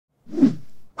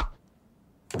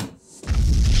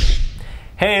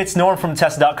Hey, it's Norm from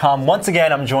Test.com. Once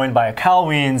again, I'm joined by Kyle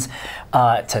Wiens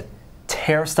to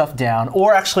tear stuff down,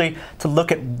 or actually to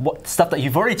look at what stuff that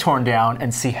you've already torn down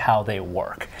and see how they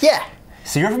work. Yeah.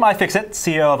 So you're from iFixit,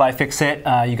 CEO of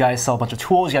iFixit. You guys sell a bunch of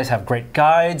tools, you guys have great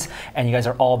guides, and you guys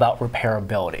are all about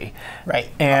repairability. Right.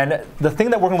 And the thing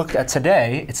that we're going to look at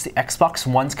today, it's the Xbox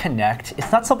One's Kinect.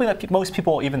 It's not something that most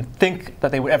people even think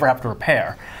that they would ever have to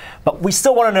repair. But we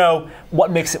still want to know what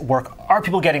makes it work. Are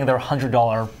people getting their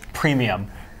 $100 premium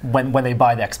when they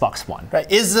buy the Xbox One?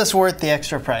 Right. Is this worth the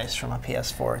extra price from a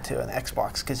PS4 to an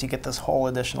Xbox? Because you get this whole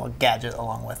additional gadget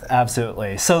along with it.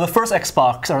 Absolutely. So the first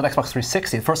Xbox, or the Xbox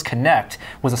 360, the first Kinect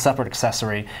was a separate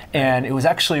accessory, and it was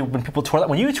actually when people tore that,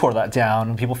 when you tore that down,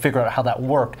 and people figured out how that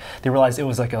worked, they realized it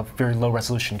was like a very low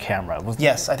resolution camera.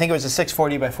 Yes, I think it was a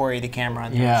 640 by 480 camera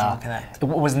on the original Kinect. It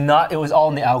was not. It was all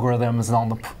in the algorithms and all in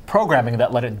the programming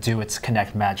that let it do its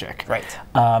Kinect magic. Right.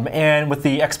 And with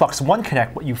the Xbox One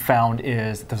Kinect, what you found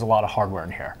is there's a lot of hardware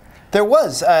in here. There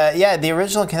was, yeah, the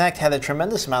original Kinect had a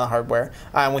tremendous amount of hardware,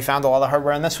 and we found a lot of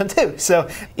hardware on this one too. So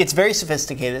it's very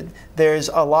sophisticated. There's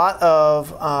a lot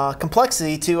of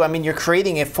complexity too. I mean, you're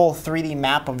creating a full 3D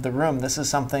map of the room. This is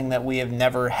something that we have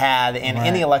never had in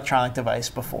any electronic device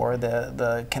before.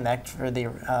 The Kinect for the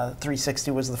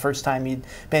 360 was the first time you'd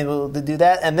been able to do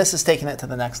that, and this is taking it to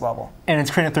the next level. And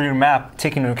it's creating a 3D map,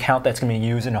 taking into account that it's going to be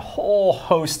used in a whole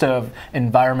host of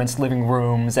environments, living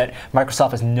rooms that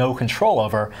Microsoft has no control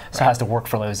over. So it has to work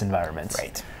for those environments.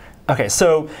 Right. Okay,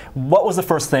 so what was the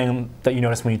first thing that you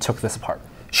noticed when you took this apart?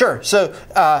 Sure. So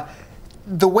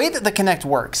the way that the Kinect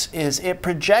works is it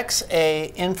projects an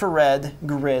infrared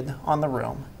grid on the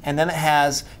room, and then it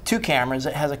has two cameras.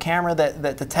 It has a camera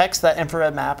that detects that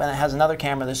infrared map, and it has another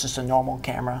camera that's just a normal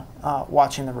camera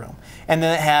watching the room. And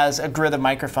then it has a grid of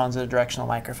microphones, the directional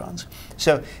microphones.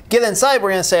 So get inside,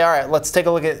 we're going to say, all right, let's take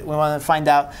a look at, we want to find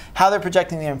out how they're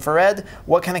projecting the infrared,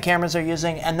 what kind of cameras they're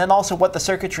using, and then also what the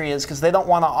circuitry is, because they don't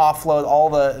want to offload all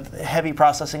the heavy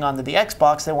processing onto the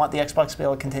Xbox. They want the Xbox to be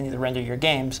able to continue to render your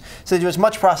games. So they do as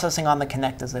much processing on the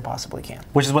Kinect as they possibly can.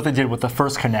 Which is what they did with the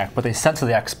first Kinect, what they sent to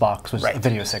the Xbox was a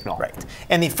video signal. Right.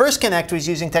 And the first Kinect was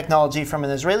using technology from an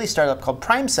Israeli startup called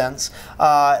PrimeSense,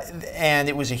 and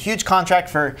it was a huge contract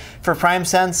for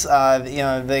PrimeSense. You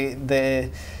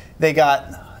know, they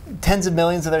got tens of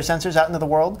millions of their sensors out into the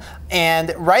world.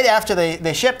 And right after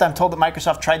they shipped, I'm told that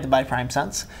Microsoft tried to buy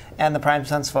PrimeSense, and the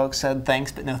PrimeSense folks said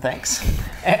thanks, but no thanks.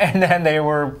 And then they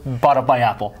were bought up by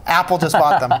Apple. Apple just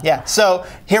bought them, yeah. So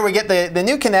here we get the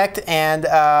new Kinect, and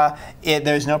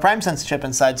there's no PrimeSense chip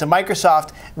inside. So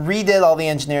Microsoft redid all the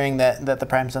engineering that the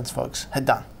PrimeSense folks had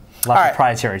done. A lot of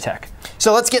proprietary tech.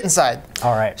 So let's get inside.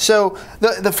 All right. So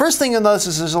the first thing you'll notice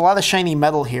is there's a lot of shiny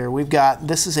metal here. We've got,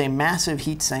 this is a massive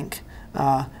heat sink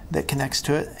that connects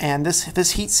to it, and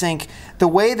this heat sink, the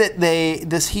way that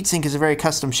this heat sink is a very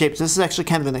custom shaped. This is actually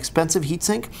kind of an expensive heat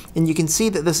sink, and you can see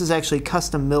that this is actually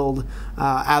custom milled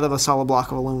out of a solid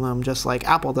block of aluminum, just like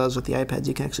Apple does with the iPads.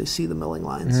 You can actually see the milling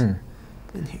lines in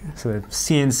here. So they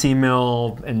CNC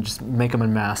mill and just make them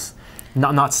in mass,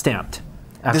 not stamped.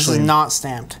 Actually. This is not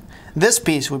stamped. This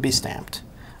piece would be stamped.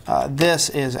 This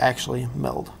is actually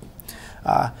milled.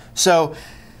 So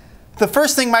the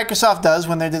first thing Microsoft does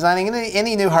when they're designing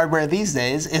any new hardware these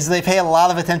days is they pay a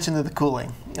lot of attention to the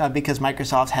cooling, because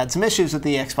Microsoft had some issues with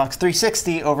the Xbox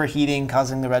 360 overheating,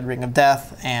 causing the red ring of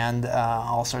death, and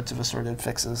all sorts of assorted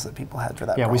fixes that people had for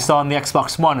that problem. We saw on the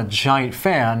Xbox One a giant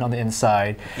fan on the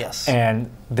inside. Yes. And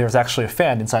there's actually a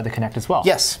fan inside the Kinect as well.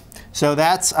 Yes. So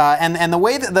that's, and the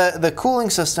way that the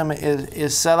cooling system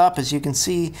is set up, as you can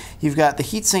see, you've got the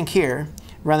heatsink here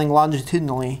running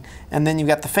longitudinally, and then you've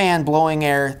got the fan blowing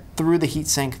air through the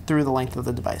heatsink through the length of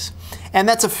the device. And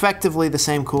that's effectively the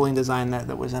same cooling design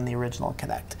that was in the original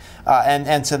Kinect.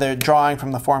 And so they're drawing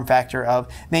from the form factor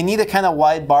of, they need a kind of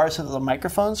wide bar so that the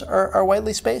microphones are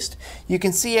widely spaced. You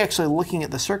can see actually looking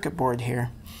at the circuit board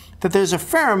here that there's a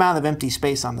fair amount of empty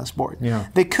space on this board. Yeah.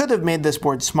 They could have made this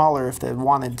board smaller if they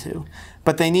wanted to,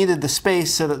 but they needed the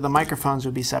space so that the microphones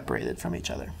would be separated from each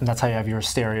other. And that's how you have your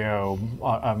stereo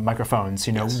microphones,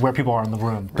 you know, where people are in the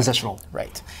room, positional.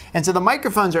 Right. And so the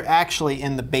microphones are actually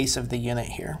in the base of the unit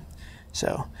here.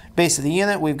 So base of the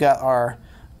unit, we've got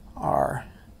our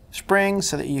springs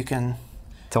so that you can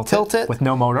tilt it. With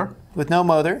no motor. With no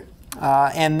motor.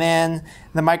 And then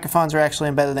the microphones are actually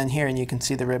embedded in here, and you can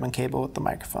see the ribbon cable with the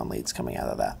microphone leads coming out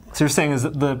of that. So you're saying is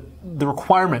that the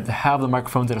requirement to have the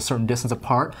microphones at a certain distance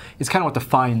apart is kind of what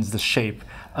defines the shape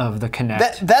of the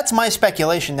Kinect. That's my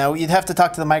speculation. Now, you'd have to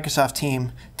talk to the Microsoft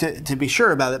team to be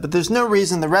sure about it, but there's no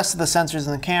reason the rest of the sensors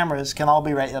and the cameras can all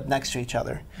be right up next to each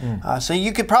other. So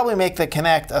you could probably make the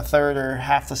Kinect a third or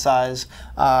half the size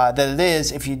that it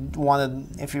is if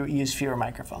you use fewer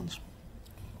microphones.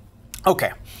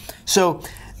 Okay, so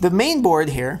the main board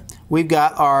here, we've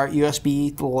got our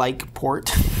USB-like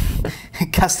port,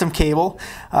 custom cable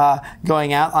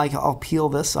going out. I'll peel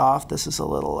this off. This is a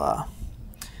little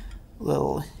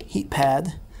heat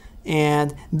pad.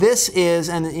 And this is,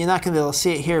 and you're not going to be able to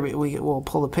see it here, but we'll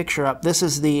pull the picture up. This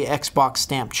is the Xbox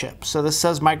stamp chip. So this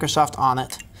says Microsoft on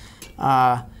it.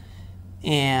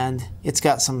 And it's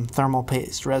got some thermal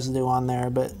paste residue on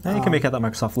there. But and you can make out that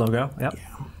Microsoft logo. Yep.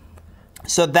 Yeah.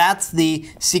 So that's the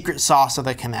secret sauce of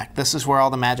the Kinect. This is where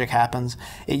all the magic happens.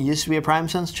 It used to be a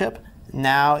PrimeSense chip.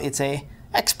 Now it's a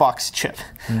Xbox chip.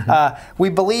 We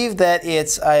believe that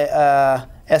it's a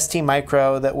ST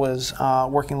Micro that was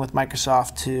working with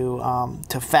Microsoft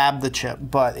to fab the chip,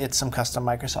 but it's some custom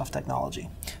Microsoft technology.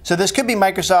 So this could be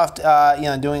Microsoft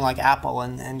doing like Apple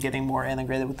and getting more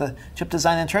integrated with the chip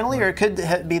design internally, or it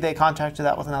could be they contracted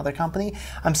that with another company.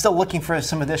 I'm still looking for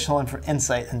some additional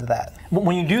insight into that.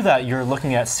 When you do that, you're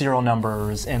looking at serial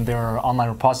numbers, and there are online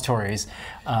repositories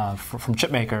from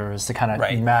chip makers to kind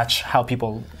of match how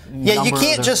people Yeah, you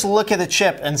can't just look at a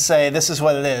chip and say this is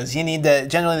what it is. You need to,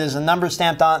 generally there's a number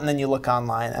stamped on it, and then you look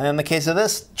online. And in the case of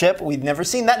this chip, we've never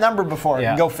seen that number before.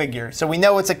 Yeah. Go figure. So we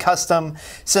know it's a custom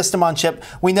system on chip.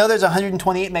 We know there's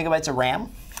 128 megabytes of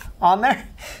RAM on there.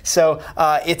 So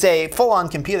it's a full-on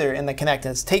computer in the Kinect.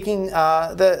 It's taking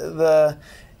the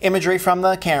imagery from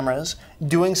the cameras,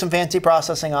 doing some fancy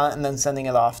processing on it, and then sending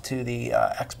it off to the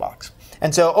Xbox.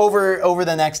 And so over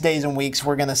the next days and weeks,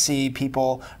 we're going to see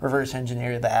people reverse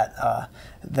engineer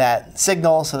that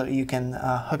signal so that you can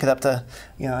hook it up to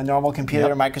a normal computer.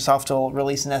 Yep. Microsoft will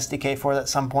release an SDK for it at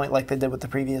some point, like they did with the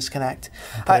previous Kinect.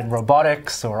 In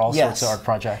robotics or all sorts of art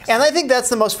projects. And I think that's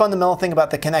the most fundamental thing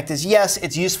about the Kinect is, yes,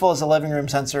 it's useful as a living room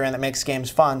sensor and it makes games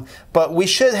fun, but we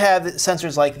should have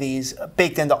sensors like these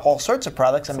baked into all sorts of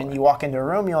products. I mean, you walk into a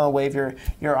room, you want to wave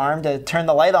your arm to turn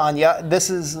the light on. Yeah, this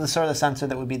is the sort of sensor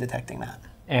that would be detecting that.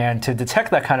 And to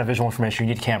detect that kind of visual information,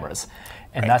 you need cameras.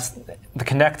 And that's the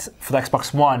Kinect for the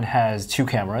Xbox One has 2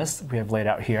 cameras we have laid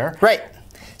out here. Right.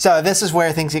 So this is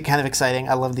where things get kind of exciting.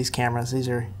 I love these cameras. These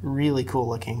are really cool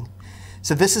looking.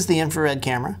 So this is the infrared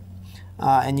camera.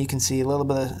 And you can see a little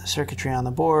bit of circuitry on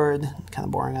the board, kind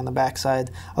of boring on the backside,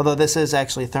 although this is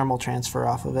actually thermal transfer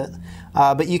off of it.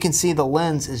 But you can see the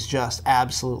lens is just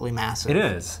absolutely massive. It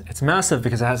is. It's massive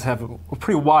because it has to have a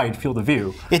pretty wide field of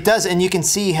view. It does, and you can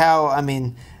see how, I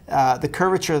mean, the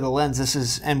curvature of the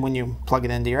lens, and when you plug it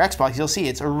into your Xbox, you'll see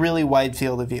it's a really wide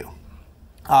field of view.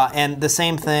 And the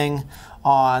same thing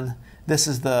on, this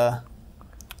is the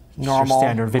normal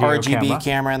standard video RGB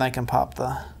camera, and I can pop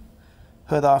the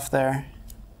hood off there.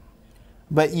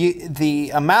 But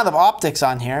the amount of optics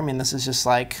on here, I mean, this is just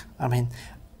like, I mean,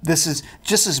 this is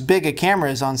just as big a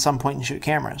camera as on some point-and-shoot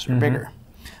cameras, or bigger.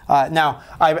 Now,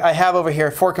 I have over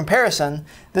here, for comparison,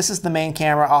 this is the main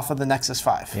camera off of the Nexus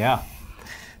 5. Yeah.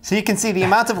 So you can see the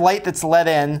amount of light that's let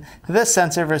in to this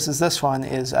sensor versus this one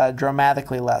is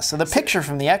dramatically less. So the picture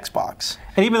from the Xbox.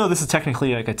 And even though this is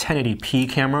technically like a 1080p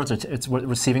camera, it's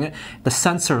receiving it, the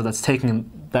sensor that's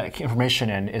taking that information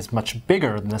in is much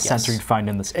bigger than the sensor you'd find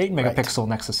in this 8 megapixel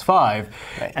Nexus 5.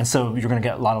 Right. And so you're going to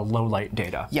get a lot of low light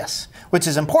data. Yes, which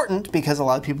is important because a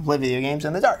lot of people play video games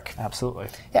in the dark. Absolutely.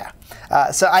 Yeah.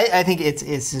 So I think it's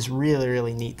just really,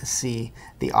 really neat to see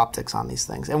the optics on these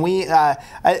things. And we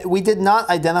did not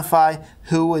identify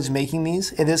who was making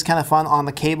these. It is kind of fun. On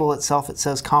the cable itself, it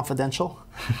says confidential.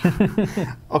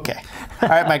 Okay. All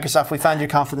right, Microsoft, we found your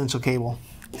confidential cable.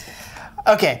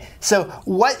 Okay, so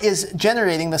what is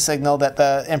generating the signal that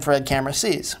the infrared camera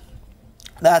sees?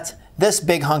 That's this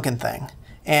big hunkin' thing.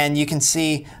 And you can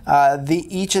see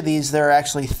each of these, there are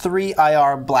actually 3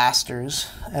 IR blasters,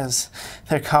 as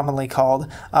they're commonly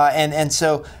called. And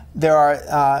so there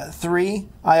are 3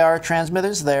 IR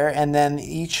transmitters there, and then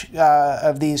each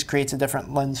of these creates a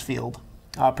different lens field,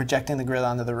 projecting the grid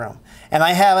onto the room. And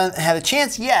I haven't had a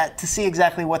chance yet to see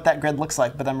exactly what that grid looks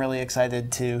like, but I'm really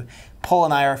excited to pull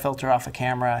an IR filter off a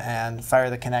camera and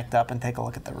fire the Kinect up and take a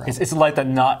look at the room. It's a light that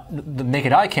the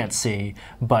naked eye can't see,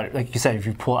 but like you said, if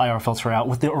you pull IR filter out,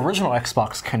 with the original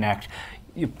Xbox Kinect,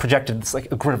 you projected this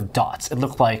like a grid of dots. It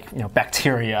looked like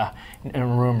bacteria in a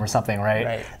room or something,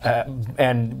 right?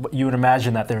 And you would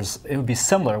imagine that it would be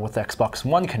similar with the Xbox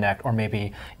One Kinect, or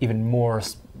maybe even more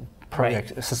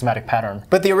systematic pattern.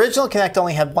 But the original Kinect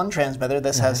only had one transmitter.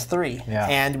 This has three,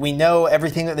 and we know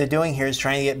everything that they're doing here is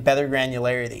trying to get better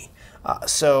granularity.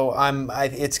 So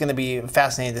it's going to be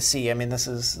fascinating to see. I mean, this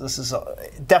is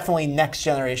definitely next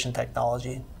generation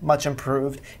technology, much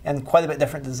improved and quite a bit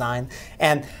different design.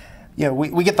 And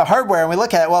we get the hardware and we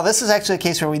look at it. Well, this is actually a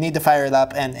case where we need to fire it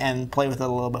up and play with it a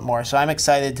little bit more. So I'm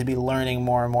excited to be learning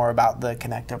more and more about the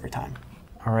Kinect over time.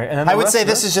 All right, and then I would say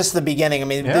this is just the beginning. I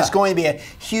mean, there's going to be a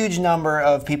huge number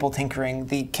of people tinkering.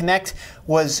 The Kinect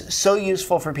was so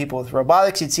useful for people with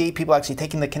robotics. You'd see people actually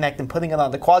taking the Kinect and putting it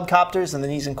on the quadcopters, and then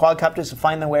using quadcopters to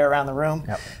find their way around the room.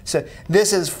 So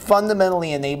this is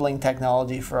fundamentally enabling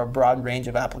technology for a broad range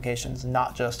of applications,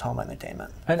 not just home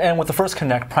entertainment. And with the first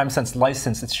Kinect, PrimeSense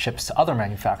licensed its chips to other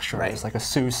manufacturers. Like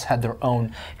ASUS had their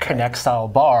own Kinect-style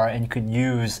bar, and you could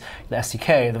use the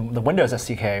SDK, the Windows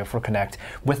SDK for Kinect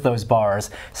with those bars.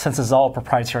 Since it's all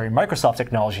proprietary Microsoft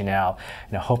technology now,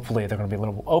 hopefully they're going to be a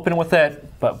little open with it,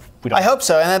 but we don't. I hope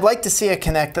so, and I'd like to see a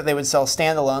Kinect that they would sell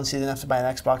standalone, so you didn't have to buy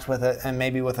an Xbox with it, and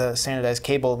maybe with a standardized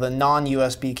cable. The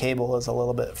non-USB cable is a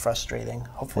little bit frustrating.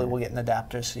 Hopefully we'll get an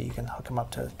adapter so you can hook them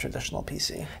up to a traditional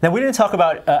PC. Now, we didn't talk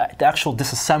about the actual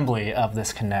disassembly of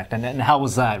this Kinect, and how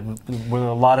was that?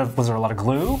 Was there a lot of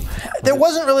glue? There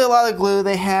wasn't really a lot of glue.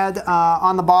 They had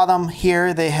on the bottom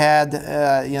here, they had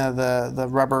the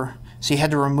rubber. So you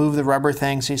had to remove the rubber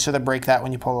thing, so you sort of break that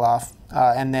when you pull it off,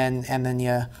 and then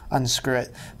you unscrew it.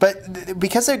 But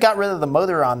because they got rid of the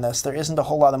motor on this, there isn't a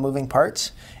whole lot of moving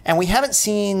parts, and we haven't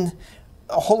seen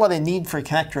a whole lot of need for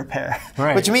Kinect repair,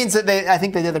 which means that I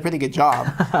think they did a pretty good job.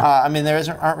 I mean, there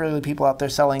aren't really people out there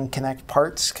selling Kinect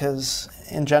parts because,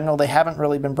 in general, they haven't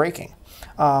really been breaking.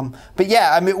 But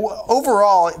yeah, I mean,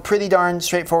 overall, pretty darn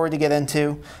straightforward to get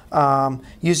into.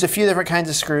 Used a few different kinds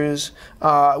of screws.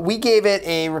 We gave it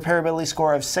a repairability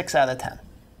score of 6 out of 10.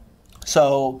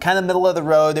 So kind of middle of the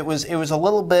road. It was a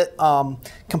little bit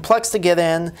complex to get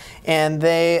in, and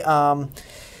the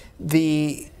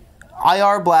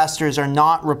IR blasters are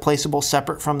not replaceable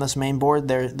separate from this main board.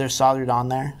 They're soldered on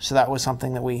there. So that was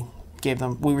something that we gave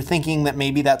them. We were thinking that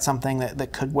maybe that's something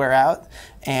that could wear out,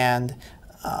 and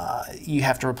you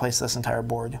have to replace this entire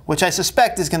board, which I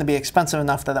suspect is going to be expensive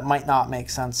enough that it might not make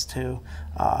sense to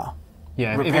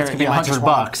if it's going to be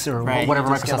 $100 or whatever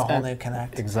Microsoft. Get a whole new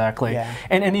Kinect. Exactly.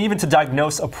 And even to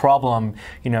diagnose a problem,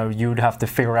 you'd have to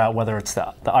figure out whether it's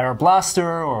the IR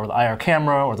blaster or the IR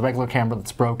camera or the regular camera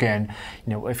that's broken.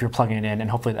 If you're plugging it in,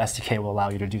 and hopefully the SDK will allow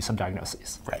you to do some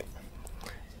diagnoses.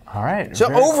 All right. So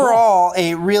overall,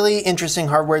 a really interesting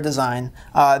hardware design.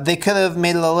 They could have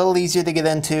made it a little easier to get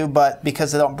into, but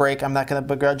because they don't break, I'm not going to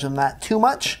begrudge them that too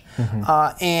much.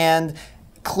 And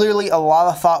clearly, a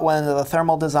lot of thought went into the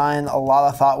thermal design. A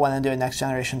lot of thought went into a next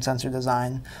generation sensor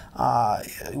design.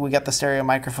 We got the stereo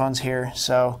microphones here,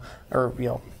 or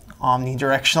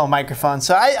omnidirectional microphones.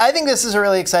 So I think this is a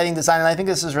really exciting design, and I think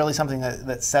this is really something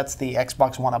that sets the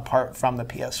Xbox One apart from the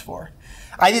PS4.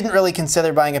 I didn't really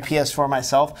consider buying a PS4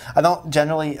 myself. I don't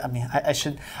generally, I mean,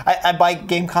 I buy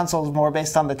game consoles more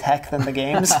based on the tech than the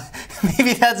games.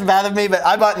 Maybe that's bad of me, but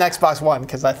I bought an Xbox One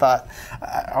because I thought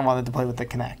I wanted to play with the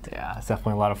Kinect. Yeah, it's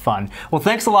definitely a lot of fun. Well,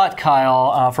 thanks a lot,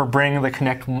 Kyle, for bringing the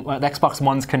Xbox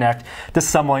One's Kinect,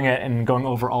 disassembling it, and going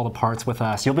over all the parts with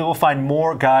us. You'll be able to find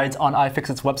more guides on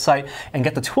iFixit's website and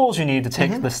get the tools you need to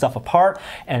take this stuff apart,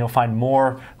 and you'll find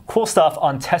more cool stuff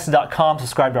on tested.com.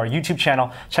 Subscribe to our YouTube channel.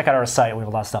 Check out our site. We have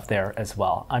a lot of stuff there as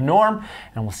well. I'm Norm,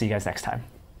 and we'll see you guys next time.